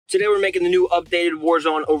Today we're making the new updated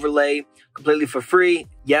Warzone overlay completely for free.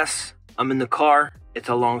 Yes, I'm in the car. It's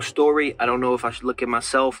a long story. I don't know if I should look at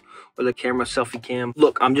myself or the camera selfie cam.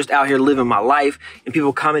 Look, I'm just out here living my life and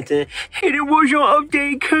people commenting, hey, there was your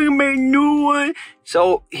update, coming, new one.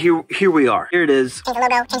 So here we are. Here it is. Change the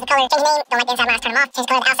logo, change the color, change the name, don't like the inside lines, turn them off, change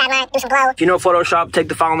the color of the outside line, do some glow. If you know Photoshop, take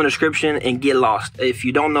the file in the description and get lost. If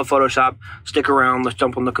you don't know Photoshop, stick around. Let's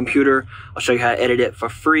jump on the computer. I'll show you how to edit it for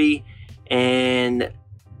free. And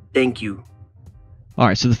thank you.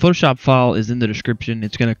 Alright, so the Photoshop file is in the description.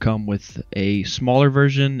 It's going to come with a smaller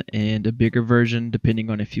version and a bigger version depending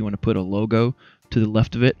on if you want to put a logo to the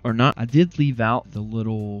left of it or not. I did leave out the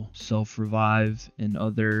little self-revive and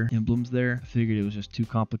other emblems there. I figured it was just too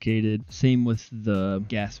complicated. Same with the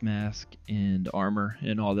gas mask and armor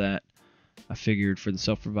and all that. I figured for the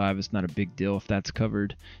self-revive it's not a big deal if that's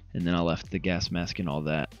covered, and then I left the gas mask and all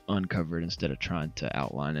that uncovered instead of trying to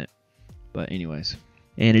outline it. But anyways.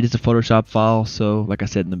 And it is a Photoshop file, so like I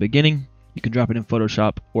said in the beginning, you can drop it in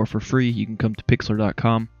Photoshop, or for free, you can come to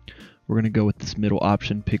Pixlr.com. We're going to go with this middle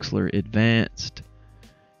option, Pixlr Advanced.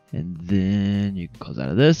 And then you can close out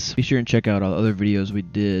of this. Be sure and check out all the other videos we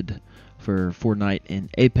did for Fortnite and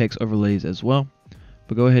Apex overlays as well.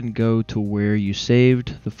 But go ahead and go to where you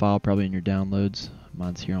saved the file, probably in your downloads.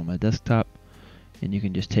 Mine's here on my desktop. And you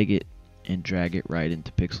can just take it and drag it right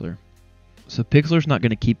into Pixlr. So Pixlr's not going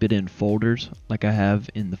to keep it in folders like I have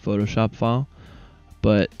in the Photoshop file,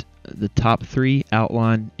 but the top three,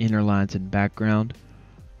 outline, inner lines, and background,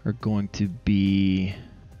 are going to be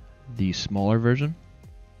the smaller version.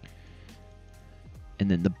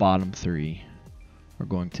 And then the bottom three are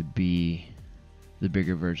going to be the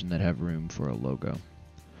bigger version that have room for a logo.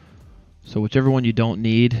 So whichever one you don't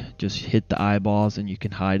need, just hit the eyeballs and you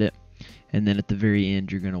can hide it. And then at the very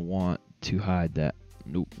end, you're going to want to hide that.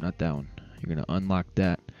 Nope, not that one. You're going to unlock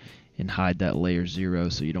that and hide that layer 0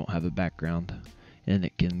 so you don't have a background, and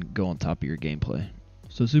it can go on top of your gameplay.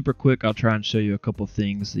 So super quick, I'll try and show you a couple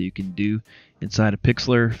things that you can do inside of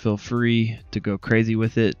Pixlr. Feel free to go crazy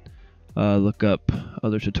with it. Look up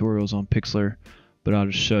other tutorials on Pixlr, but I'll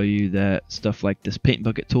just show you that stuff like this paint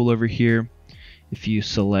bucket tool over here. If you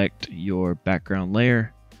select your background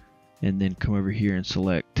layer and then come over here and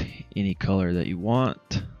select any color that you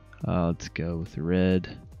want, let's go with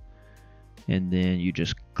red. And then you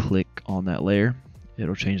just click on that layer.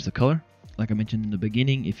 It'll change the color. Like I mentioned in the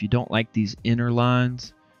beginning, if you don't like these inner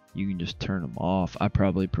lines, you can just turn them off. I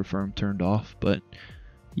probably prefer them turned off, but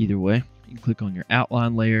either way, you can click on your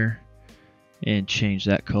outline layer and change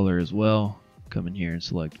that color as well. Come in here and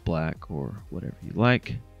select black or whatever you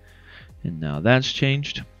like. And now that's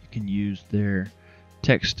changed. You can use their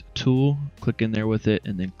text tool, click in there with it,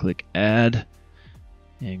 and then click add.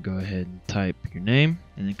 And go ahead and type your name,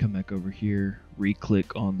 and then come back over here,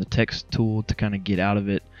 re-click on the text tool to kind of get out of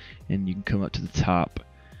it, and you can come up to the top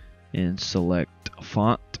and select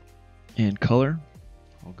font and color.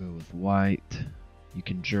 I'll go with white. You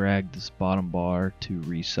can drag this bottom bar to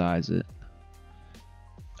resize it.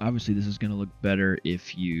 Obviously this is going to look better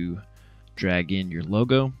if you drag in your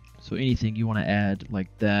logo, so anything you want to add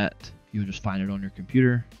like that, you'll just find it on your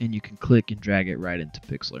computer and you can click and drag it right into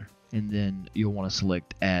Pixlr. And then you'll want to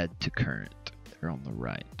select add to current there on the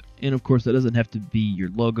right. And of course that doesn't have to be your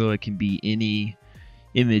logo, it can be any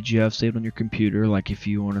image you have saved on your computer. Like if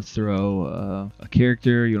you want to throw a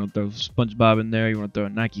character, you want to throw SpongeBob in there, you want to throw a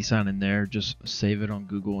Nike sign in there, just save it on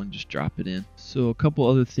Google and just drop it in. So a couple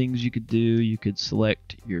other things you could do, you could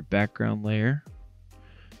select your background layer.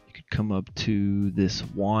 You could come up to this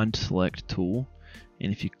wand select tool,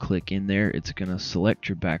 and if you click in there, it's going to select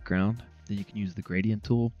your background. Then you can use the gradient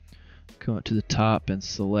tool. Come up to the top and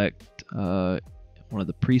select one of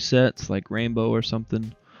the presets like rainbow or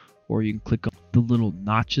something, or you can click on the little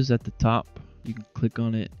notches at the top. You can click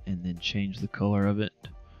on it and then change the color of it.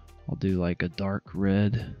 I'll do like a dark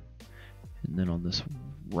red, and then on this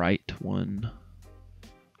right one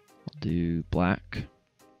I'll do black.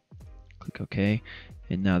 Click OK,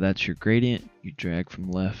 and now that's your gradient. You drag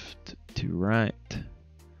from left to right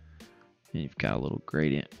and you've got a little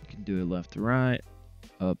gradient. You can do it left to right,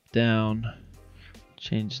 up, down,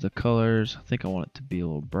 change the colors. I think I want it to be a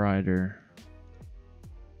little brighter.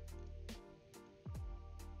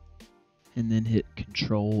 And then hit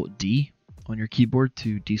Control D on your keyboard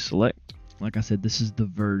to deselect. Like I said, this is the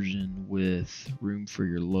version with room for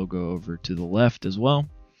your logo over to the left as well.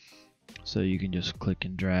 So you can just click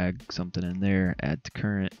and drag something in there, add to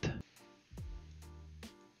current.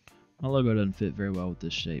 My logo doesn't fit very well with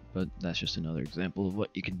this shape, but that's just another example of what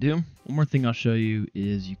you can do. One more thing I'll show you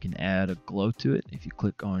is you can add a glow to it. If you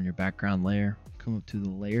click on your background layer, come up to the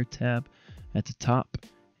layer tab at the top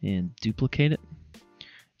and duplicate it.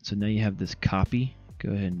 so now you have this copy. Go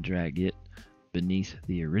ahead and drag it beneath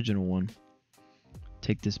the original one.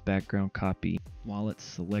 Take this background copy. While it's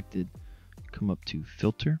selected, come up to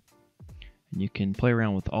filter, and you can play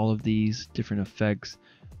around with all of these different effects,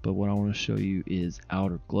 but what I want to show you is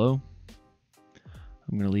outer glow.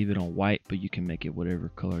 I'm going to leave it on white, but you can make it whatever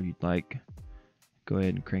color you'd like. Go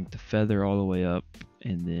ahead and crank the feather all the way up,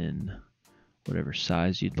 and then whatever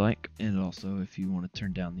size you'd like. And also, if you want to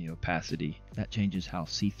turn down the opacity, that changes how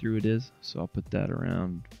see-through it is. So I'll put that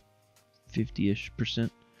around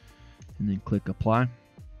 50-ish%, and then click apply.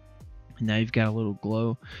 And now you've got a little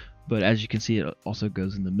glow, but as you can see, it also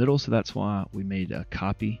goes in the middle, so that's why we made a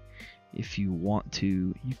copy. If you want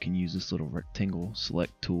to, you can use this little rectangle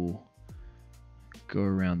select tool, go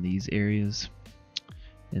around these areas,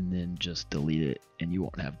 and then just delete it, and you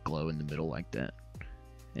won't have glow in the middle like that.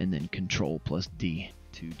 And then Control+D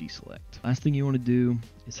to deselect. Last thing you want to do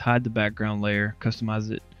is hide the background layer, customize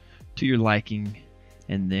it to your liking,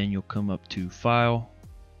 and then you'll come up to File,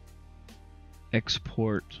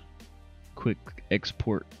 Export, Quick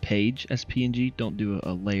Export Page as PNG. Don't do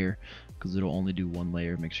a layer because it'll only do one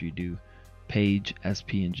layer. Make sure you do Page as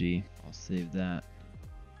PNG. I'll save that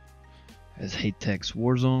as Haytex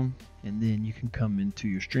Warzone, and then you can come into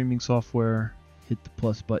your streaming software, hit the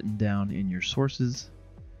plus button down in your sources,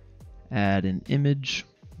 add an image,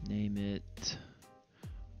 name it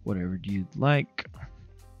whatever you'd like.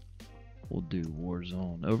 We'll do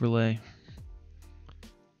Warzone overlay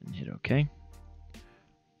and hit OK.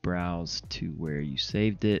 Browse to where you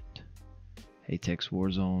saved it, Haytex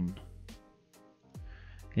Warzone,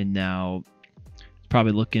 and now it's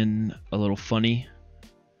probably looking a little funny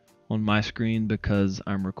on my screen because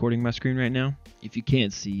I'm recording my screen right now. If you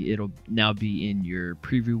can't see, it'll now be in your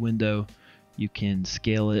preview window. You can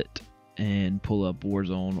scale it and pull up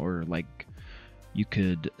Warzone, or like you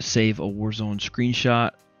could save a Warzone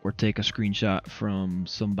screenshot or take a screenshot from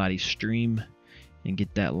somebody's stream and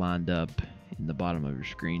get that lined up in the bottom of your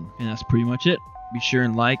screen. And that's pretty much it. Be sure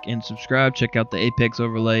and like and subscribe. Check out the Apex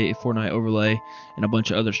overlay, a Fortnite overlay, and a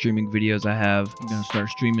bunch of other streaming videos I have. I'm going to start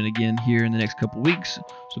streaming again here in the next couple weeks,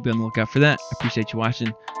 so be on the lookout for that. I appreciate you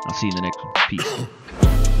watching. I'll see you in the next one.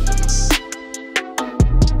 Peace.